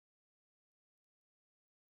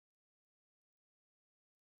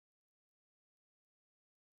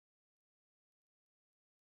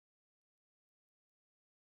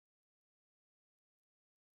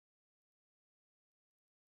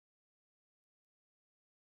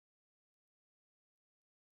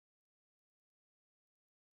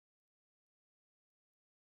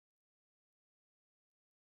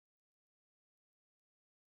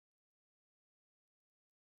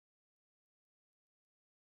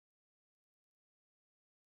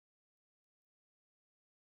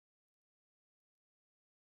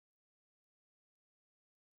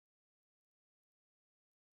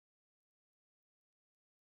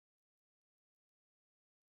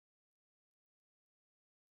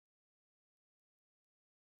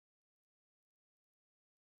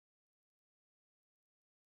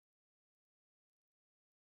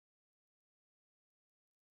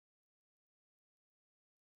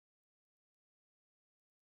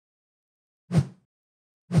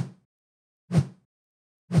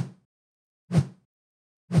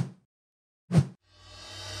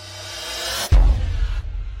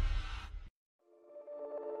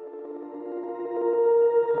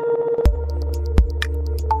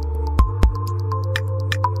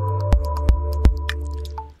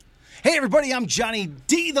everybody, I'm Johnny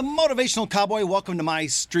D, the Motivational Cowboy. Welcome to my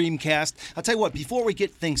Streamcast. I'll tell you what, before we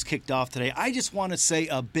get things kicked off today, I just want to say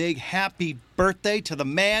a big happy birthday to the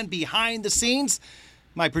man behind the scenes,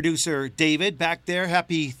 my producer, David, back there.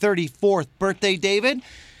 Happy 34th birthday, David.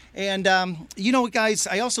 And, you know what, guys,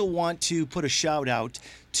 I also want to put a shout out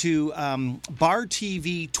to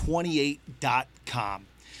BarTV28.com.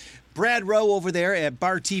 Brad Rowe over there at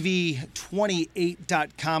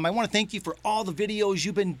BarTV28.com. I want to thank you for all the videos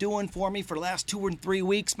you've been doing for me for the last 2 or 3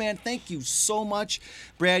 weeks, man. Thank you so much.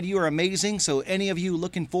 Brad, you are amazing. So any of you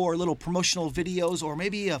looking for little promotional videos or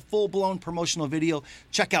maybe a full-blown promotional video,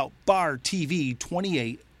 check out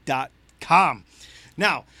BarTV28.com.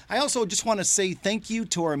 Now, I also just want to say thank you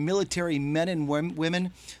to our military men and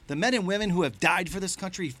women, the men and women who have died for this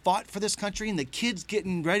country, fought for this country, and the kids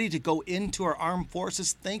getting ready to go into our armed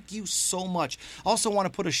forces. Thank you so much. Also want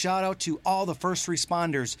to put a shout out to all the first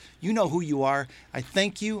responders. You know who you are. I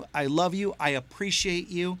thank you. I love you. I appreciate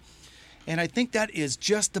you. And I think that is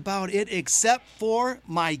just about it, except for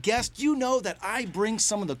my guest. You know that I bring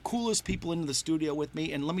some of the coolest people into the studio with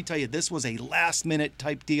me. And let me tell you, this was a last-minute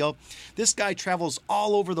type deal. This guy travels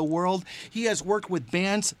all over the world. He has worked with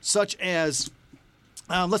bands such as,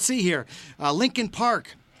 let's see here, Linkin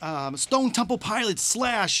Park, Stone Temple Pilots,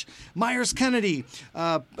 Slash, Myers Kennedy,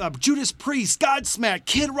 Judas Priest, Godsmack,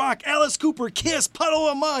 Kid Rock, Alice Cooper, Kiss, Puddle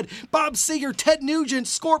of Mud, Bob Seger, Ted Nugent,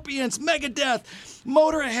 Scorpions, Megadeth,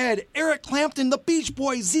 Motorhead, Eric Clapton, The Beach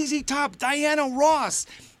Boys, ZZ Top, Diana Ross.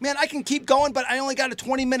 Man, I can keep going, but I only got a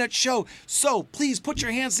 20-minute show. So please put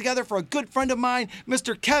your hands together for a good friend of mine,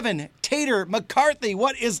 Mr. Kevin Tater McCarthy.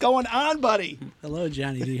 What is going on, buddy? Hello,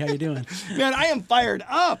 Johnny D. How you doing? Man, I am fired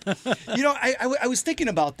up. You know, I was thinking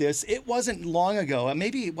about this. It wasn't long ago,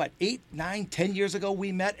 maybe, 8, 9, 10 years ago,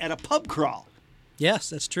 we met at a pub crawl.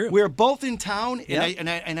 Yes, that's true. We were both in town, Yep.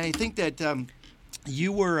 and I think that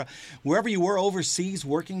you were, wherever you were, overseas,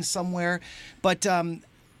 working somewhere. But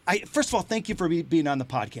first of all, thank you for being on the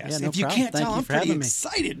podcast. Yeah, no if you problem. can't Thank tell, you I'm for pretty having me.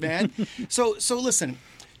 excited, man. So listen,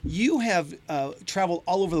 you have traveled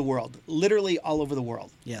all over the world, literally all over the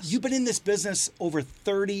world. Yes. You've been in this business over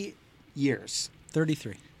 30 years.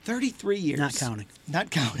 33. 33 years. Not counting.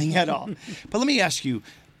 Not counting at all. But let me ask you,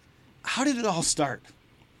 how did it all start?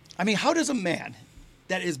 I mean, how does a man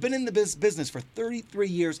that has been in the business for 33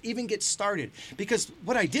 years even get started? Because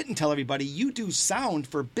what I didn't tell everybody, you do sound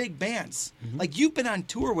for big bands. Mm-hmm. Like, you've been on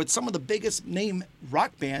tour with some of the biggest name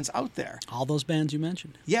rock bands out there. All those bands you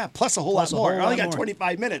mentioned. Yeah, plus a whole Plus lot a more. whole I only lot got more.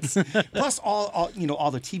 25 minutes. Plus all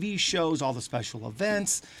the TV shows, all the special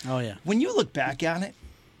events. Oh, yeah. When you look back on it,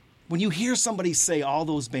 when you hear somebody say all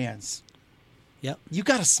those bands, Yep. you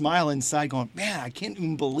got to smile inside going, man, I can't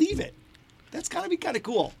even believe it. That's got to be kind of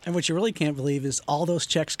cool. And what you really can't believe is all those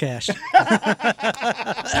checks cashed.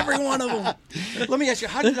 Every one of them. Let me ask you,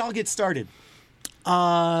 how did it all get started?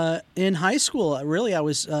 In high school, really, I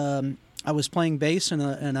was playing bass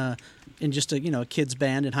in just a kids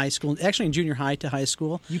band in high school. Actually, in junior high to high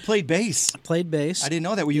school. You played bass. Played bass. I didn't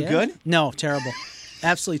know that. Were you Yeah. good? No, terrible.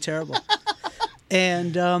 Absolutely terrible.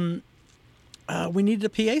 And we needed a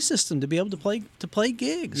PA system to be able to play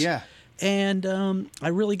gigs. Yeah. And I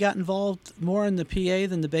really got involved more in the PA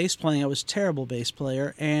than the bass playing. I was a terrible bass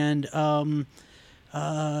player, and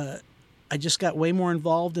I just got way more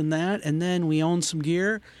involved in that. And then we owned some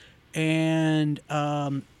gear, and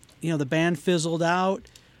the band fizzled out.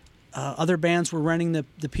 Other bands were renting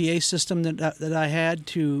the PA system that I had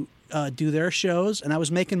to do their shows, and I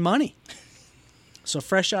was making money. So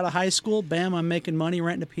fresh out of high school, bam, I'm making money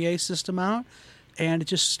renting a PA system out, and it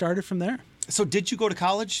just started from there. So did you go to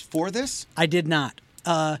college for this? I did not.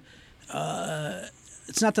 It's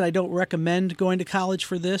not that I don't recommend going to college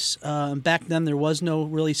for this. Back then, there was no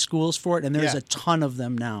really schools for it, and there's Yeah. a ton of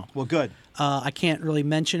them now. Well, good. I can't really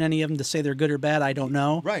mention any of them to say they're good or bad. I don't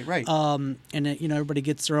know. Right. And everybody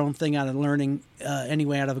gets their own thing out of learning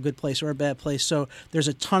anyway, out of a good place or a bad place. So there's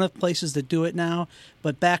a ton of places that do it now.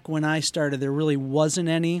 But back when I started, there really wasn't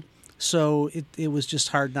any. So it was just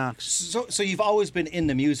hard knocks. So you've always been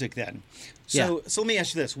into music then. So Yeah. So let me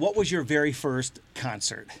ask you this. What was your very first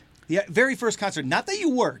concert? Yeah, very first concert, not that you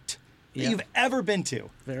worked, that Yeah. you've ever been to.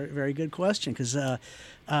 Very, very good question. Because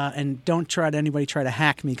and don't try to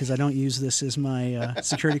hack me because I don't use this as my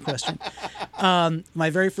security question. My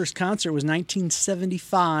very first concert was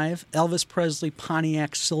 1975, Elvis Presley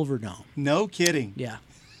Pontiac Silverdome. No kidding. Yeah.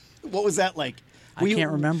 What was that like? I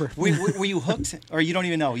can't remember. Were you hooked, or you don't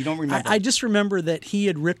even know? You don't remember? I just remember that he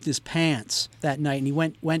had ripped his pants that night, and he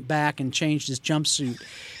went back and changed his jumpsuit.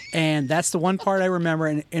 And that's the one part I remember.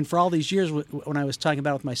 And for all these years, when I was talking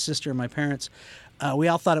about it with my sister and my parents, we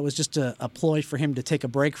all thought it was just a ploy for him to take a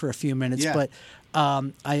break for a few minutes. Yeah. But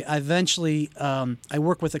I eventually I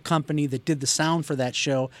worked with a company that did the sound for that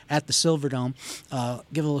show at the Silverdome.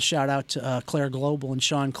 Give a little shout out to Claire Global and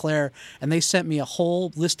Sean Clare, and they sent me a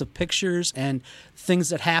whole list of pictures and things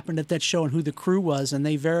that happened at that show and who the crew was, and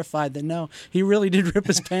they verified that no, he really did rip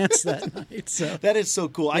his pants that night. So that is so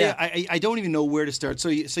cool. Yeah. I don't even know where to start. So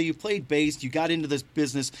you played bass, you got into this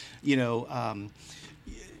business,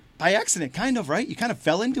 by accident, kind of, right? You kind of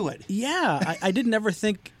fell into it. yeah, I didn't ever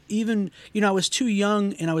think. Even, I was too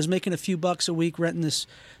young and I was making a few bucks a week renting this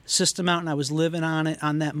system out and I was living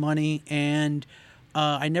on that money. And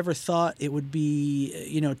I never thought it would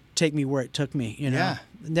be, take me where it took me, Yeah.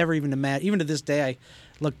 Never even imagined. Even to this day, I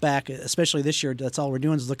look back, especially this year, that's all we're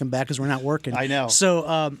doing is looking back because we're not working. I know.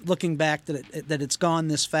 So looking back that it's gone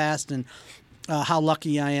this fast and how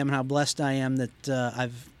lucky I am and how blessed I am that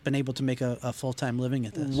I've been able to make a full-time living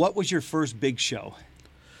at this. What was your first big show?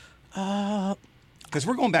 Because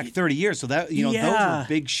we're going back 30 years, so that those were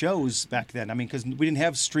big shows back then. I mean, because we didn't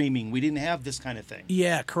have streaming, we didn't have this kind of thing.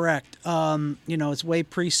 Yeah, correct. It's way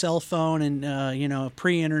pre-cell phone and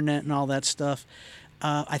pre-internet and all that stuff.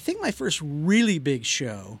 I think my first really big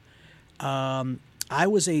show, I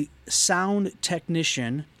was a sound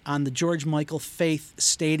technician on the George Michael Faith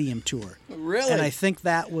Stadium tour. Really? And I think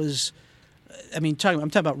that was, I'm talking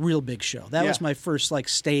about real big show. That was my first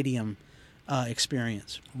stadium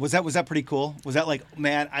experience. Was that pretty cool? Was that like,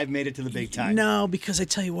 man, I've made it to the big time? No, because I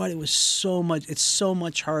tell you what, it was so much. It's so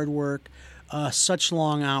much hard work, such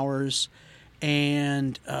long hours,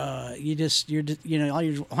 and all you're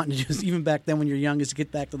wanting to do is, even back then when you're young, is to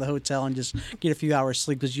get back to the hotel and just get a few hours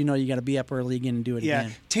sleep because you got to be up early again and do it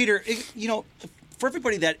again. Tater, for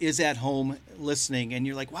everybody that is at home listening, and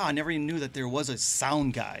you're like, wow, I never even knew that there was a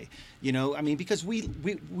sound guy. Because we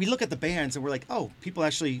look at the bands and we're like, oh, people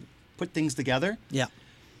actually put things together. Yeah.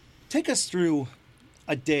 Take us through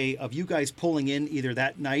a day of you guys pulling in either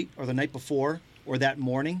that night or the night before or that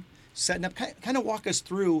morning, setting up. Kind of walk us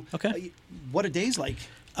through what a day's like.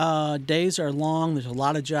 Days are long. There's a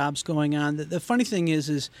lot of jobs going on. The funny thing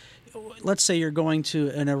is let's say you're going to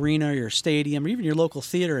an arena or your stadium or even your local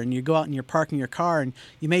theater and you go out and you're parking your car and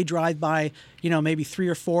you may drive by, maybe 3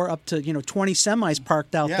 or 4 up to, 20 semis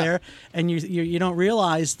parked out there, and you don't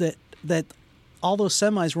realize that all those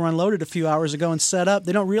semis were unloaded a few hours ago and set up.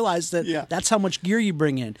 They don't realize that that's how much gear you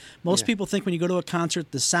bring in. Most people think when you go to a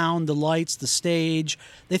concert, the sound, the lights, the stage,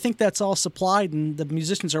 they think that's all supplied and the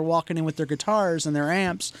musicians are walking in with their guitars and their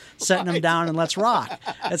amps, setting them down and let's rock.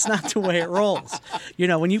 That's not the way it rolls.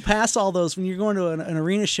 When you pass all those, when you're going to an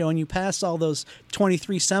arena show and you pass all those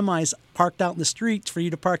 23 semis parked out in the streets for you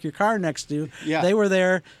to park your car next to, they were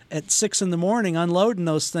there at 6 a.m. unloading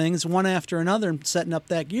those things one after another and setting up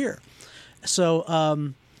that gear.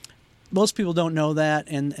 So most people don't know that,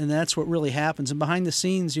 and that's what really happens. And behind the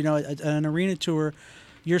scenes, an arena tour,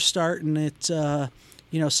 you're starting at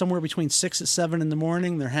somewhere between 6 and 7 in the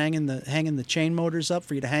morning. They're hanging the chain motors up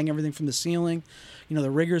for you to hang everything from the ceiling. The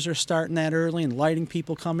riggers are starting that early, and lighting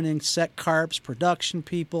people coming in, set carps, production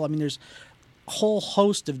people. There's a whole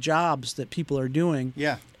host of jobs that people are doing.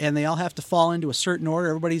 Yeah. And they all have to fall into a certain order.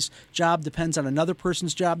 Everybody's job depends on another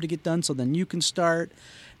person's job to get done, so then you can start.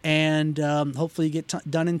 And hopefully you get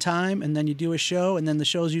done in time, and then you do a show, and then the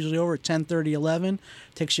show's usually over at 10:30, 11.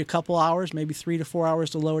 Takes you a couple hours, maybe 3 to 4 hours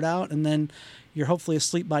to load out, and then you're hopefully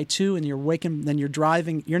asleep by 2, and you're waking. Then you're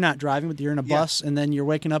driving. You're not driving, but you're in a bus, and then you're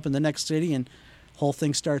waking up in the next city, and whole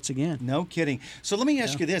thing starts again. No kidding. So let me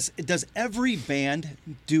ask you this: does every band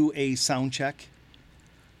do a sound check?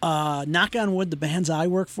 Knock on wood, the bands I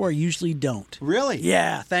work for usually don't. Really?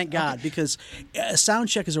 Yeah, thank God, because a sound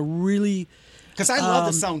check is a really... Because I love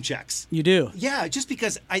the sound checks. You do? Yeah, just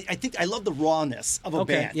because I think I love the rawness of a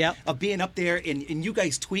band. Yep. Of being up there and you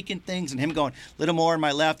guys tweaking things and him going, a little more on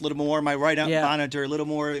my left, a little more on my right monitor, a little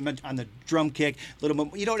more on the drum kick, a little more,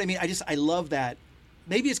 you know what I mean? I love that.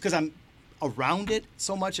 Maybe it's because I'm around it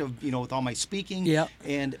so much of, with all my speaking. Yeah.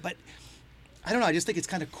 But I don't know, I just think it's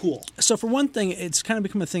kind of cool. So for one thing, it's kind of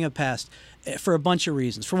become a thing of the past for a bunch of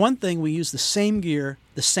reasons. For one thing, we use the same gear,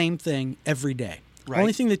 the same thing every day. Right. The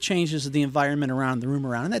only thing that changes is the environment around, the room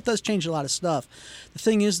around, and that does change a lot of stuff. The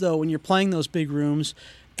thing is, though, when you're playing those big rooms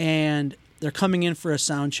and they're coming in for a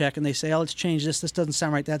sound check and they say, oh, let's change this doesn't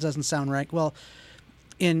sound right, that doesn't sound right. Well,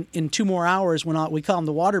 in 2 more hours, when we call them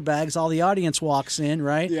the water bags, all the audience walks in,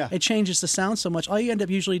 right? Yeah. It changes the sound so much. All you end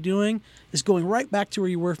up usually doing is going right back to where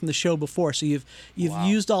you were from the show before. So you've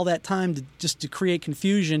used all that time to create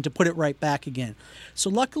confusion to put it right back again.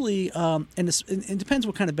 So luckily, and it depends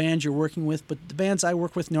what kind of band you're working with, but the bands I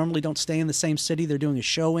work with normally don't stay in the same city. They're doing a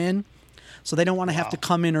show in. So they don't want to have to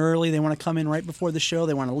come in early. They want to come in right before the show.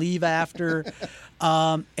 They want to leave after.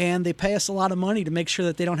 And they pay us a lot of money to make sure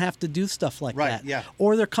that they don't have to do stuff like Right, that. yeah.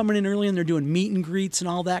 Or they're coming in early and they're doing meet and greets and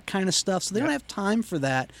all that kind of stuff. So they don't Yep. have time for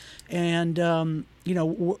that. And,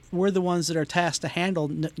 we're the ones that are tasked to handle,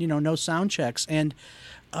 no sound checks. And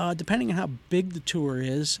depending on how big the tour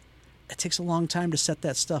is, it takes a long time to set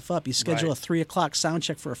that stuff up. You schedule Right. a 3:00 sound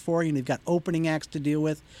check for a 4, and they've got opening acts to deal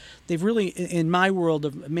with. They've really, in my world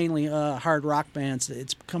of mainly hard rock bands,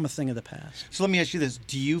 it's become a thing of the past. So let me ask you this: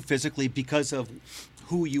 do you physically, because of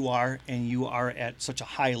who you are and you are at such a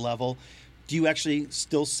high level, do you actually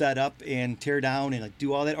still set up and tear down and like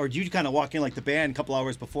do all that, or do you kind of walk in like the band a couple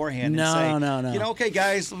hours beforehand No, and say, no. Okay,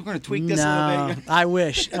 guys, we're going to tweak this a little No, bit? I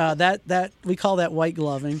wish that we call that white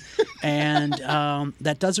gloving, and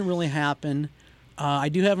that doesn't really happen. I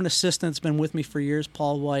do have an assistant that's been with me for years,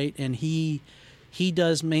 Paul White, and he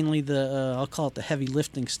does mainly the I'll call it the heavy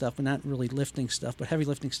lifting stuff, but not really lifting stuff, but heavy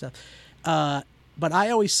lifting stuff. But I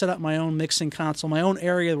always set up my own mixing console, my own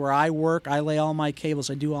area where I work. I lay all my cables.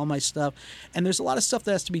 I do all my stuff. And there's a lot of stuff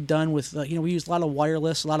that has to be done with, we use a lot of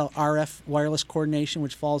wireless, a lot of RF wireless coordination,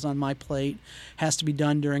 which falls on my plate. Has to be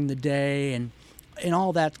done during the day and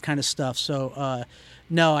all that kind of stuff. So,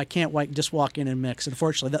 no, I can't just walk in and mix.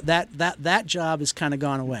 Unfortunately, that job has kind of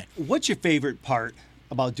gone away. What's your favorite part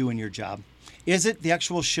about doing your job? Is it the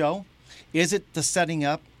actual show? Is it the setting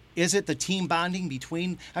up? Is it the team bonding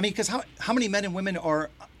between? I mean, because how many men and women are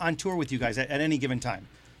on tour with you guys at any given time?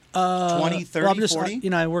 20, 30, Well, I'm just, 40? I've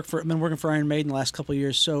been working for Iron Maiden the last couple of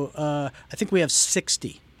years, so I think we have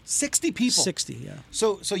 60. 60 people. 60, yeah.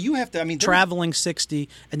 So you have to, I mean... Traveling 60,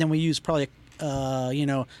 and then we use probably,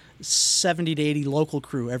 70 to 80 local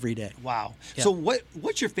crew every day. Wow. Yeah. So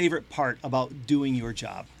what's your favorite part about doing your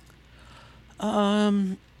job?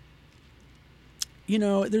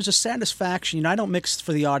 There's a satisfaction. I don't mix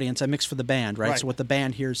for the audience. I mix for the band, right? Right. So what the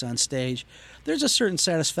band hears on stage. There's a certain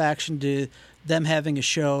satisfaction to them having a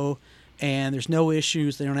show, and there's no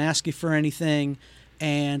issues. They don't ask you for anything.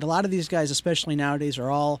 And a lot of these guys, especially nowadays, are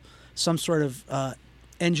all some sort of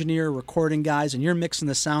engineer, recording guys, and you're mixing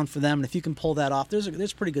the sound for them. And if you can pull that off,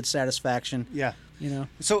 there's pretty good satisfaction. Yeah.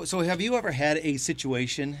 So have you ever had a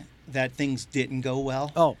situation that things didn't go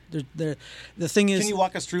well? Oh, the thing is... Can you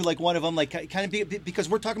walk us through like one of them, like kind of because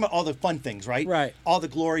we're talking about all the fun things, right? Right. All the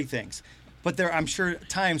glory things. But there, I'm sure,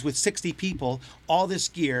 times with 60 people, all this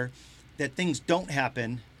gear, that things don't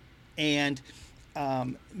happen, and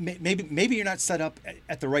maybe you're not set up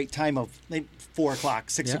at the right time of maybe 4 o'clock,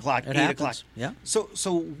 6 o'clock, 8 o'clock. Yeah.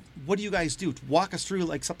 So what do you guys do? Walk us through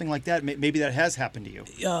like something like that. Maybe that has happened to you.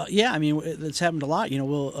 Yeah, I mean it's happened a lot.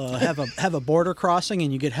 We'll have a border crossing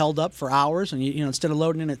and you get held up for hours, and instead of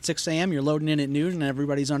loading in at 6 a.m., you're loading in at noon, and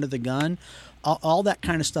everybody's under the gun. All that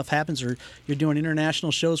kind of stuff happens. Or you're doing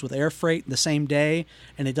international shows with air freight the same day,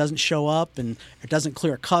 and it doesn't show up, and it doesn't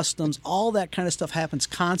clear customs. All that kind of stuff happens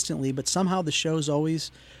constantly, but somehow the shows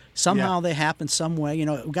always, they happen some way.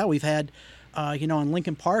 We've had. In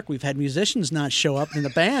Lincoln Park, we've had musicians not show up in the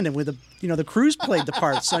band, and with the crews played the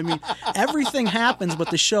parts. So I mean, everything happens,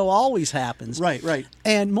 but the show always happens. Right.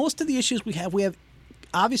 And most of the issues we have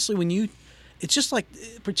obviously it's just like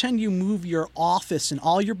pretend you move your office and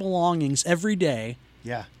all your belongings every day.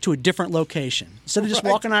 Yeah. To a different location. Instead of just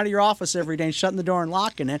walking out of your office every day and shutting the door and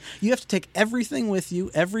locking it, you have to take everything with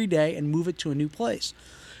you every day and move it to a new place.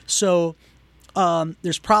 So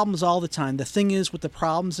there's problems all the time. The thing is with the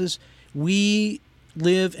problems is we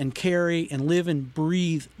live and carry and live and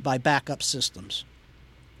breathe by backup systems.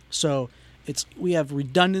 So we have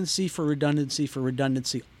redundancy for redundancy for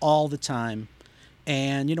redundancy all the time.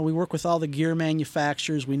 And, we work with all the gear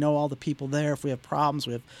manufacturers. We know all the people there. If we have problems,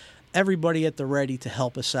 we have everybody at the ready to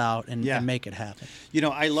help us out and make it happen.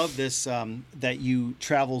 I love this, that you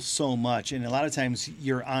travel so much, and a lot of times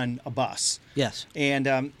you're on a bus. Yes. And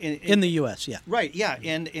in the U.S., yeah. Right, yeah.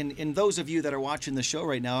 And those of you that are watching the show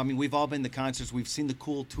right now, I mean, we've all been to concerts. We've seen the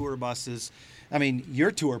cool tour buses. I mean,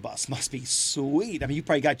 your tour bus must be sweet. I mean, you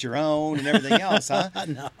probably got your own and everything else, huh?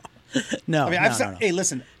 No. I mean, no. Hey,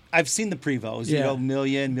 listen, I've seen the Prevos. Yeah. $1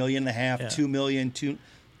 million and a half, Yeah. $2 million,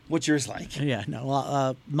 What's yours like? Yeah,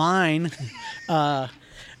 no. Mine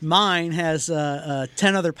has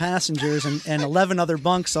 10 other passengers and 11 other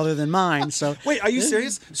bunks other than mine. So wait, are you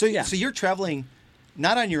serious? So Yeah. so you're traveling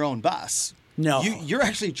not on your own bus. No. You're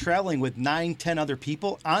actually traveling with 9, 10 other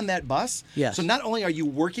people on that bus. Yes. So not only are you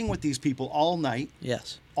working with these people all night,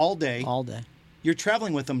 yes, all day, you're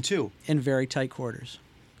traveling with them too. In very tight quarters.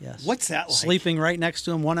 Yes. What's that like? Sleeping right next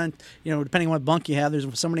to them, one on, depending on what bunk you have,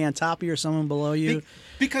 there's somebody on top of you or someone below you.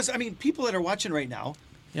 Because, I mean, people that are watching right now,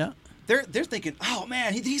 Yeah. they're thinking, oh,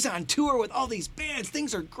 man, he's on tour with all these bands.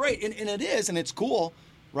 Things are great. And it is, and it's cool,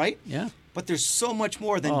 right? Yeah. But there's so much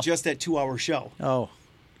more than just that 2-hour show. Oh,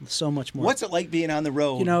 so much more. What's it like being on the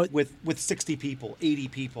road You know, with 60 people, 80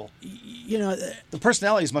 people? You know, The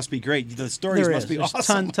personalities must be great. The stories there must is. be There's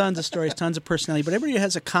awesome. tons of stories, tons of personality, but everybody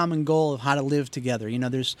has a common goal of how to live together. You know,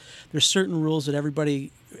 there's certain rules that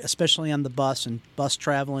everybody, especially on the bus and bus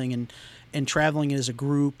traveling and traveling as a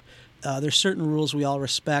group, there's certain rules we all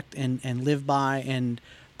respect and live by, and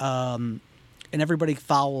everybody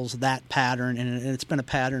follows that pattern, and it's been a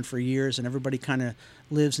pattern for years, and everybody kind of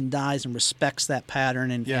lives and dies and respects that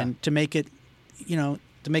pattern, and to make it,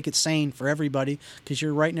 to make it sane for everybody, because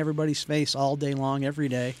you're right in everybody's face all day long, every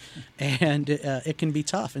day, and it can be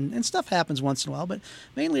tough, and stuff happens once in a while, but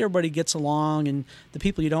mainly everybody gets along, and the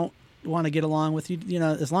people you don't want to get along with,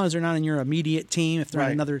 as long as they're not in your immediate team, if they're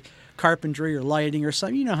in another carpentry or lighting or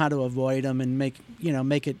something, you know how to avoid them and make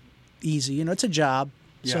it easy. It's a job,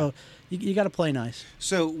 so you got to play nice.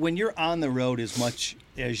 So when you're on the road as much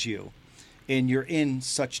as you, and you're in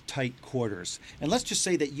such tight quarters, and let's just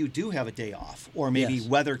say that you do have a day off, or maybe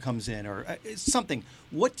weather comes in, or something,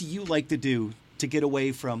 what do you like to do to get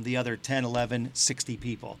away from the other 10, 11, 60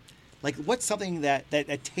 people? Like, what's something that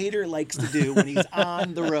a Tater likes to do when he's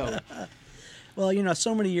on the road? Well,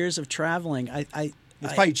 so many years of traveling,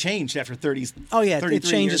 It's probably changed after 30. Oh yeah, 33 it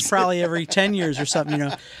changes years. probably every 10 years or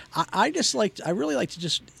something. I really like to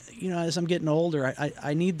just, as I'm getting older,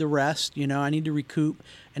 I need the rest. I need to recoup,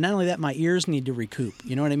 and not only that, my ears need to recoup.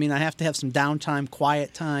 You know what I mean? I have to have some downtime,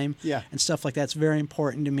 quiet time, and stuff like that. It's very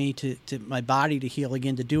important to me to my body to heal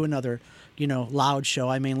again, to do another, loud show.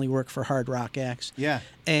 I mainly work for hard rock acts. Yeah.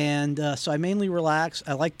 And so I mainly relax.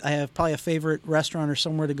 I have probably a favorite restaurant or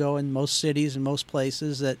somewhere to go in most cities and most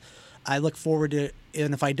places that I look forward to,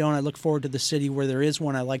 and if I don't, I look forward to the city where there is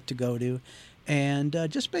one I like to go to, and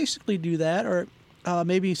just basically do that, or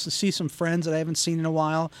maybe see some friends that I haven't seen in a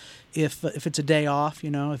while. If it's a day off,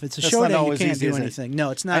 if it's a show day, you can't do anything. No,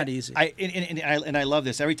 it's not easy. And I love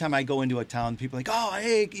this. Every time I go into a town, people are like, "Oh,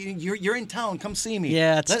 hey, you're in town. Come see me."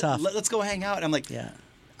 Yeah, it's tough. Let's go hang out. I'm like,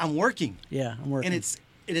 I'm working. Yeah, I'm working.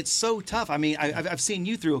 And it's so tough. I mean, I've seen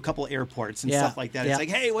you through a couple of airports and stuff like that. Yeah. It's like,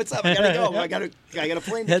 hey, what's up? I gotta go. I got a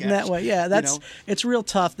plane to Heading catch. that way. Yeah, it's real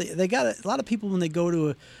tough. They got a lot of people when they go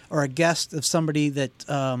to a guest of somebody that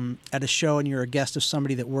at a show, and you're a guest of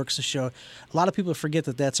somebody that works the show. A lot of people forget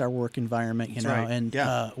that that's our work environment. That's right. And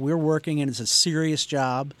we're working, and it's a serious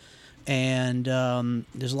job. And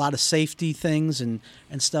there's a lot of safety things and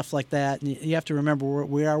stuff like that. And you have to remember,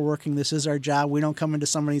 we are working. This is our job. We don't come into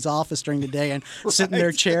somebody's office during the day and sit in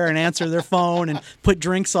their chair and answer their phone and put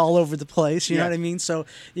drinks all over the place. You know what I mean? So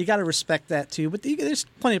you got to respect that too. But there's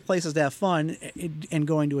plenty of places to have fun and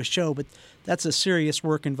going to a show. But that's a serious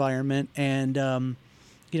work environment, and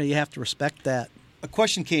you have to respect that. A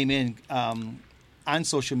question came in on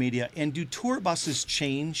social media, and do tour buses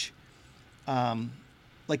change?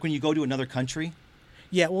 Like when you go to another country?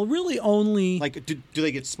 Yeah, well, really only... Like, do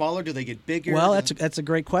they get smaller? Do they get bigger? Well, that's a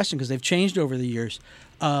great question, because they've changed over the years.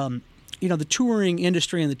 The touring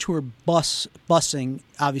industry and the tour busing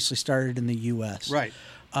obviously started in the U.S. Right.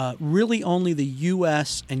 Really only the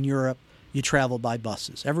U.S. and Europe, you travel by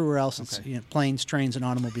buses. Everywhere else, it's planes, trains, and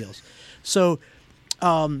automobiles. So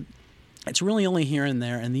it's really only here and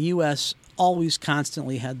there. And the U.S. always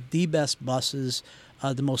constantly had the best buses,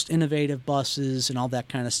 the most innovative buses and all that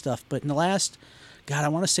kind of stuff. But in the last, I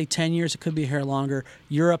want to say 10 years, it could be a hair longer,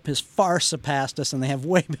 Europe has far surpassed us, and they have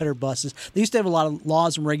way better buses. They used to have a lot of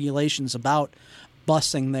laws and regulations about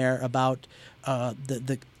busing there, about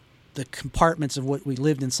the compartments of what we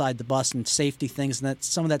lived inside the bus and safety things, and that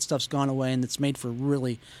some of that stuff's gone away, and it's made for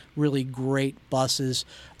really, really great buses.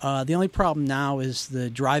 The only problem now is the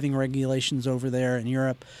driving regulations over there in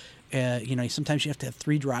Europe. Sometimes you have to have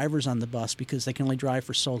 3 drivers on the bus because they can only drive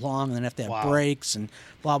for so long, and then have to have brakes and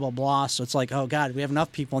blah, blah, blah. So it's like, oh, God, we have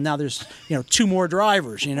enough people. Now there's, 2 more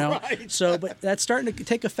drivers, Right. So, but that's starting to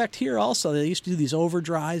take effect here also. They used to do these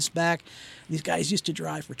overdrives back. These guys used to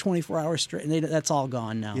drive for 24 hours straight, and that's all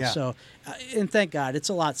gone now. Yeah. So, and thank God, it's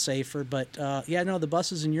a lot safer. But, the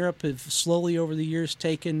buses in Europe have slowly over the years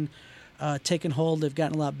taken hold. They've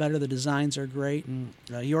gotten a lot better. The designs are great. And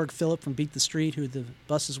Jorg Philip from Beat the Street, who the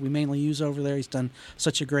buses we mainly use over there, he's done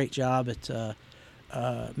such a great job at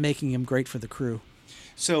making them great for the crew.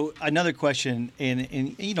 So another question,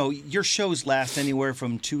 and your shows last anywhere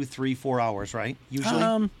from 2, 3, 4 hours, right?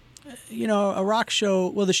 Usually. A rock show,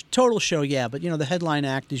 well, the total show, yeah, but the headline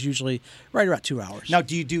act is usually right about 2 hours. Now,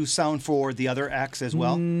 do you do sound for the other acts as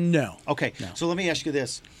well? No. Okay. No. So let me ask you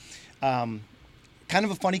this. Kind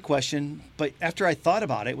of a funny question, but after I thought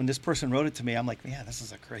about it, when this person wrote it to me, I'm like, yeah, this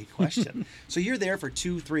is a great question. So you're there for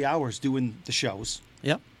 2, 3 hours doing the shows.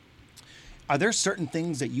 Yep. Are there certain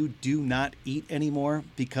things that you do not eat anymore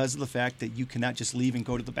because of the fact that you cannot just leave and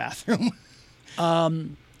go to the bathroom?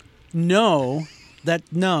 No,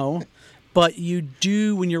 but you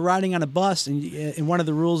do when you're riding on a bus, and one of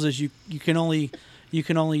the rules is you can only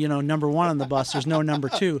number one on the bus. There's no number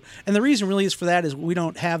two, and the reason really is for that is we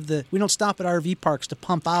don't stop at RV parks to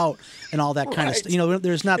pump out and all that kind of stuff.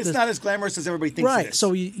 There's not. It's not as glamorous as everybody thinks it is.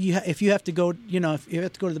 So if you have to go, if you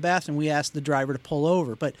have to go to the bathroom, we ask the driver to pull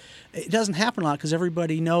over, but it doesn't happen a lot because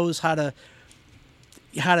everybody knows how to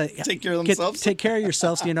take care of themselves. Take care of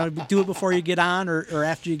yourselves. Do it before you get on or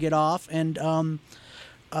after you get off. And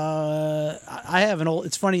I have an old.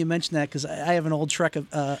 It's funny you mention that because I have an old trek of.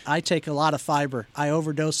 I take a lot of fiber. I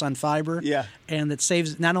overdose on fiber. Yeah. And it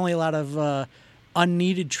saves not only a lot of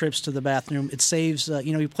unneeded trips to the bathroom. It saves.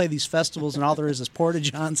 You play these festivals and all there is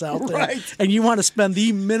porta-johns out there, right. And you want to spend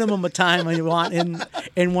the minimum of time you want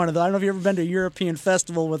in one of those. I don't know if you've ever been to a European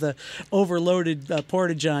festival with a overloaded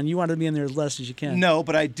porta-john. You want to be in there as less as you can. No,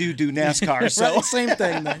 but I do NASCAR. So right, same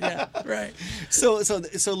thing. Then. Yeah, right. So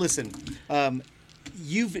listen.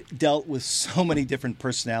 You've dealt with so many different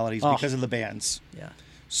personalities because of the bands. Yeah.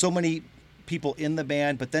 So many people in the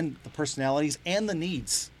band, but then the personalities and the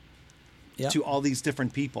needs to all these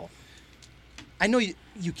different people. I know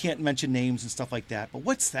you can't mention names and stuff like that, but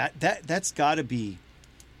what's that? That's got to be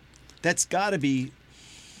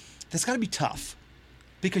tough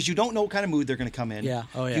because you don't know what kind of mood they're going to come in. Yeah.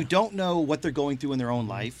 Oh yeah. You don't know what they're going through in their own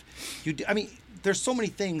life. There's so many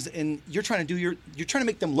things, and you're trying to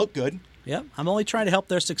make them look good. Yep, I'm only trying to help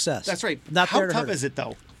their success. That's right. Not How there to tough hurt is it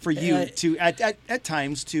though for you to at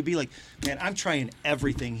times to be like, man, I'm trying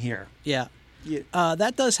everything here. Yeah.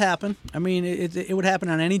 That does happen. I mean, it would happen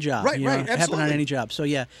on any job. Right, right, It happen on any job. So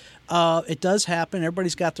yeah, it does happen.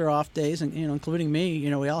 Everybody's got their off days, and including me.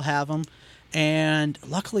 We all have them. And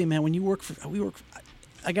luckily, man, when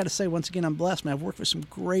I got to say once again, I'm blessed, man. I've worked for some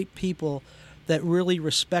great people that really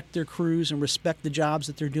respect their crews and respect the jobs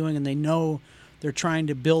that they're doing, and they know they're trying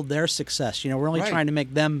to build their success. We're only trying to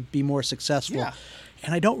make them be more successful. Yeah.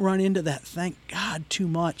 And I don't run into that, thank God, too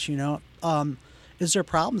much. Is there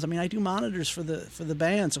problems? I mean, I do monitors for the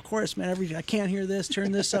bands. Of course, man, I can't hear this,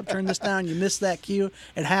 turn this up, turn this down. You miss that cue.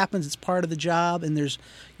 It happens. It's part of the job. And there's,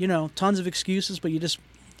 tons of excuses, but you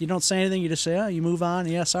don't say anything. You just say, oh, you move on.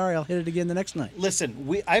 Yeah, sorry, I'll hit it again the next night.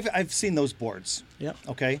 Listen, I've seen those boards. Yep.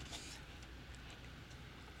 Okay.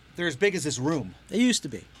 They're as big as this room. They used to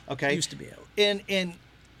be. Okay. They used to be. And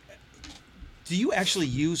do you actually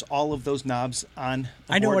use all of those knobs on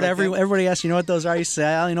a I know board what like everybody asks. You know what those are? You say,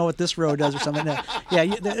 I only know what this row does or something like that.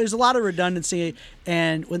 Yeah, there's a lot of redundancy.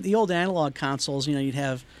 And with the old analog consoles, you'd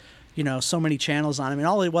have, so many channels on them. And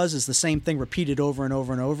all it was is the same thing repeated over and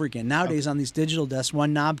over and over again. Nowadays on these digital desks,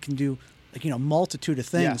 one knob can do multitude of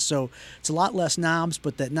things. Yeah. So it's a lot less knobs,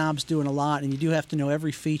 but that knob's doing a lot, and you do have to know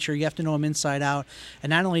every feature. You have to know them inside out.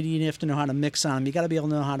 And not only do you have to know how to mix on them, you got to be able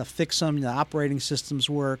to know how to fix them, the operating systems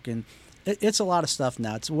work, and it's a lot of stuff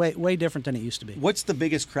now. It's way different than it used to be. What's the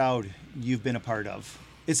biggest crowd you've been a part of?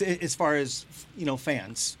 As far as,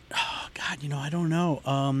 fans? Oh, God, I don't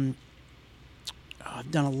know.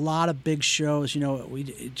 I've done a lot of big shows.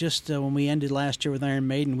 We just when we ended last year with Iron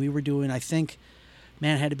Maiden, we were doing, I think,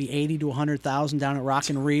 man, it had to be 80 to 100,000 down at Rock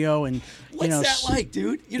in Rio. And what's that like,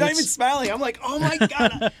 dude? You're not even smiling. I'm like, oh my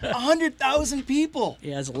God, 100,000 people.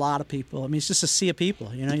 Yeah, it's a lot of people. I mean, it's just a sea of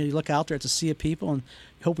people. You look out there, it's a sea of people, and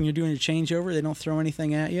hoping you're doing your changeover, they don't throw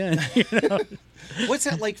anything at you. And, What's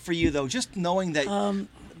that like for you, though? Just knowing that,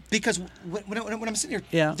 because when I'm sitting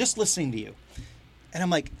here just listening to you, and I'm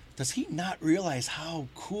like, does he not realize how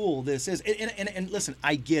cool this is? And listen,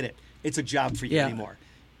 I get it. It's a job for you anymore.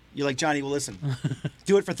 You're like, Johnny, well, listen,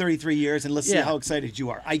 do it for 33 years and let's see how excited you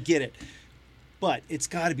are. I get it. But it's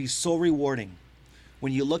got to be so rewarding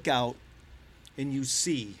when you look out and you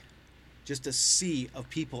see just a sea of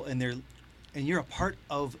people and you're a part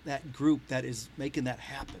of that group that is making that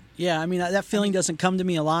happen. Yeah, I mean, that feeling doesn't come to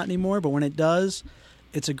me a lot anymore, but when it does,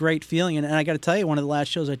 it's a great feeling. And I got to tell you, one of the last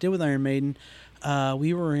shows I did with Iron Maiden,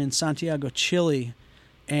 we were in Santiago, Chile,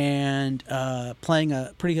 and playing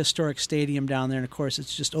a pretty historic stadium down there. And, of course,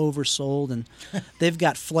 it's just oversold. And they've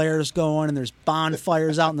got flares going, and there's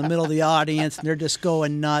bonfires out in the middle of the audience, and they're just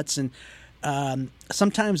going nuts. And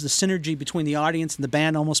sometimes the synergy between the audience and the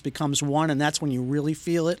band almost becomes one, and that's when you really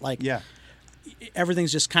feel it. Like,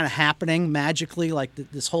 everything's just kind of happening magically, like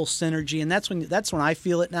this whole synergy. And that's when I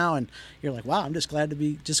feel it now. And you're like, wow, I'm just glad to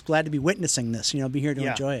be witnessing this, be here to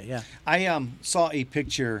enjoy it. Yeah. I saw a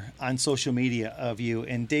picture on social media of you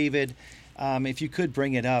and David. If you could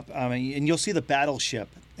bring it up, and you'll see the battleship,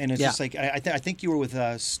 and it's just like I think you were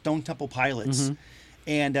with Stone Temple Pilots,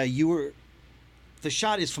 and you were the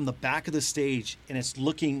shot is from the back of the stage, and it's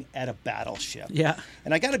looking at a battleship. Yeah.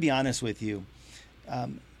 And I got to be honest with you,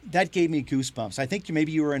 that gave me goosebumps. I think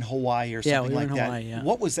maybe you were in Hawaii or something we were like in that. Hawaii, yeah.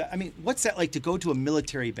 What was that? I mean, what's that like to go to a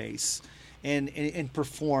military base and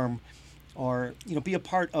perform, or be a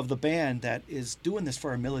part of the band that is doing this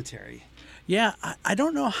for our military? Yeah, I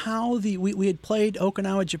don't know how we had played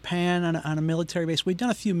Okinawa, Japan on a military base. We'd done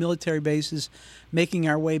a few military bases, making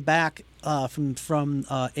our way back from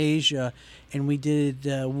Asia, and we did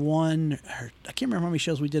one. I can't remember how many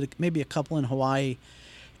shows we did. Maybe a couple in Hawaii,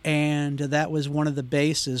 and that was one of the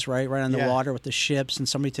bases, right on the water with the ships, and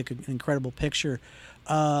somebody took an incredible picture.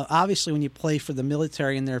 Obviously, when you play for the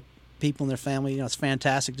military and their people and their family, it's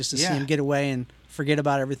fantastic just to see them get away and forget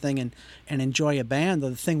about everything and enjoy a band.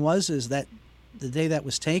 The thing is that the day that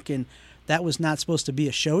was taken, that was not supposed to be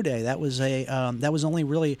a show day. That was that was only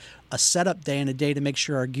really a setup day and a day to make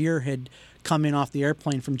sure our gear had come in off the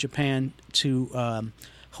airplane from Japan to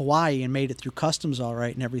Hawaii and made it through customs all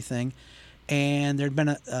right and everything. And there'd been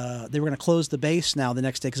they were going to close the base now the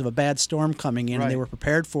next day because of a bad storm coming in, and they were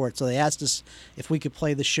prepared for it. So they asked us if we could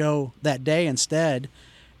play the show that day instead.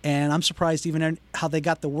 And I'm surprised even how they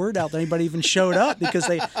got the word out that anybody even showed up, because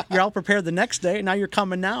you're all prepared the next day, and now you're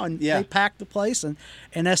coming now, and they packed the place. And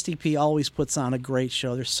STP always puts on a great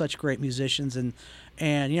show. They're such great musicians, and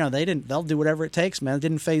they'll do whatever it takes, man. It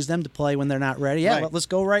didn't faze them to play when they're not ready. Yeah, let's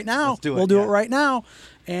go right now. We'll do it right now.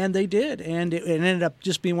 And they did, and it ended up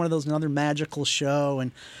just being one of those another magical show.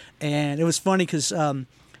 And it was funny because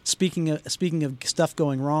speaking of stuff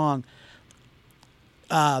going wrong.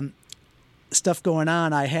 Stuff going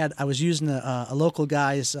on. I was using a local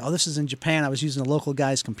guy's. This is in Japan. I was using a local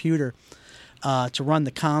guy's computer to run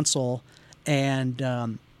the console, and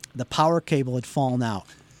the power cable had fallen out.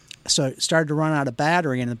 So it started to run out of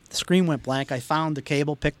battery, and the screen went blank. I found the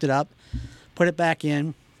cable, picked it up, put it back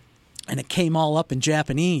in, and it came all up in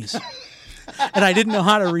Japanese, and I didn't know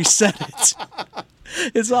how to reset it.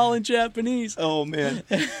 It's all in Japanese. Oh man.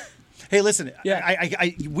 Hey, listen,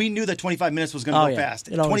 we knew that 25 minutes was going to go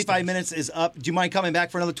fast. 25 minutes is up. Do you mind coming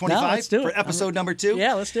back for another 25? No, let's do it. For episode number 2?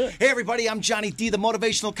 Yeah, let's do it. Hey, everybody, I'm Johnny D, the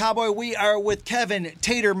Motivational Cowboy. We are with Kevin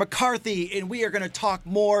Tater McCarthy, and we are going to talk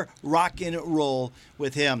more rock and roll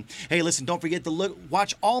with him. Hey, listen, don't forget to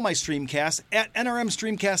watch all my streamcasts at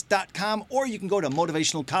nrmstreamcast.com, or you can go to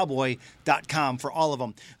motivationalcowboy.com for all of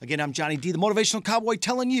them. Again, I'm Johnny D, the Motivational Cowboy,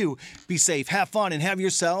 telling you, be safe, have fun, and have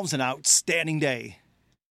yourselves an outstanding day.